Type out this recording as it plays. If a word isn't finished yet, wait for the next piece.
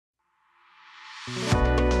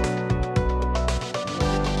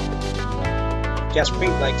Jaspreet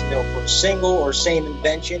would like to know, for a single or same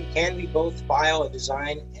invention, can we both file a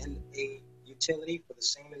design and a utility for the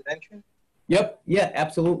same invention? Yep, yeah,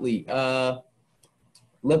 absolutely. Now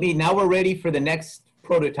we're ready for the next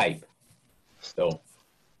prototype. So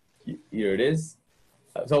here it is.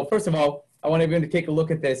 So first of all, I want everyone to take a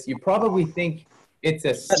look at this. You probably think it's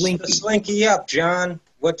a slinky. That's the slinky up, John.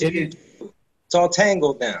 What did you do? It's all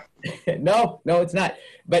tangled now. No, it's not.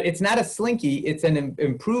 But it's not a slinky. It's an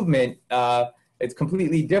improvement. It's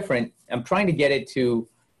completely different. I'm trying to get it to,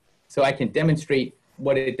 so I can demonstrate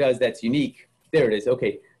what it does that's unique. There it is.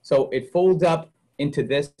 Okay. So it folds up into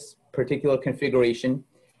this particular configuration.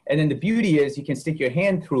 And then the beauty is you can stick your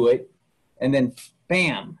hand through it and then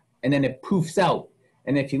bam, and then it poofs out.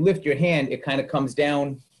 And if you lift your hand, it kind of comes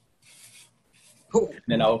down. And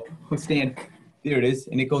then I'll stand. There it is.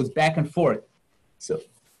 And it goes back and forth. So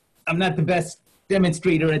I'm not the best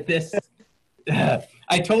demonstrator at this.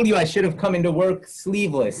 I told you I should have come into work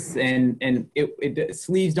sleeveless, and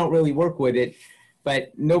sleeves don't really work with it.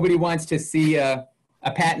 But nobody wants to see a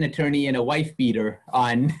patent attorney and a wife beater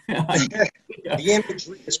on. The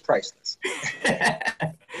imagery is priceless.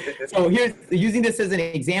 So here's, using this as an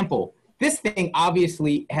example, this thing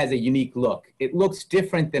obviously has a unique look. It looks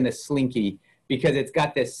different than a slinky because it's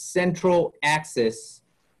got this central axis,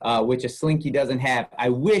 which a slinky doesn't have. I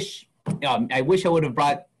wish I would have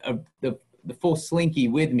brought the full slinky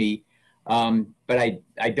with me, but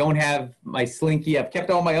I don't have my slinky. I've kept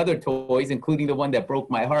all my other toys, including the one that broke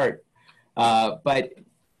my heart. But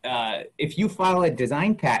if you file a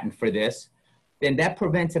design patent for this, then that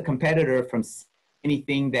prevents a competitor from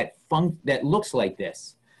anything that looks like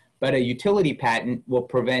this. But a utility patent will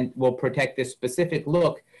protect this specific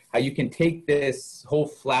look. How you can take this whole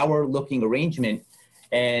flower-looking arrangement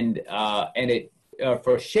and it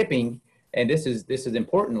for shipping. And this is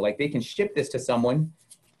important. Like, they can ship this to someone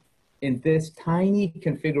in this tiny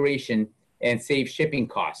configuration and save shipping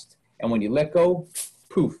costs. And when you let go,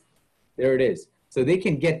 poof, there it is. So they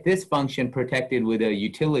can get this function protected with a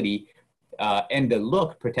utility and the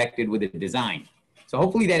look protected with a design. So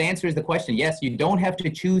hopefully that answers the question. Yes, you don't have to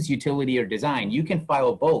choose utility or design. You can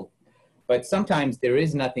file both, but sometimes there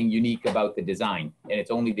is nothing unique about the design and it's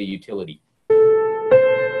only the utility.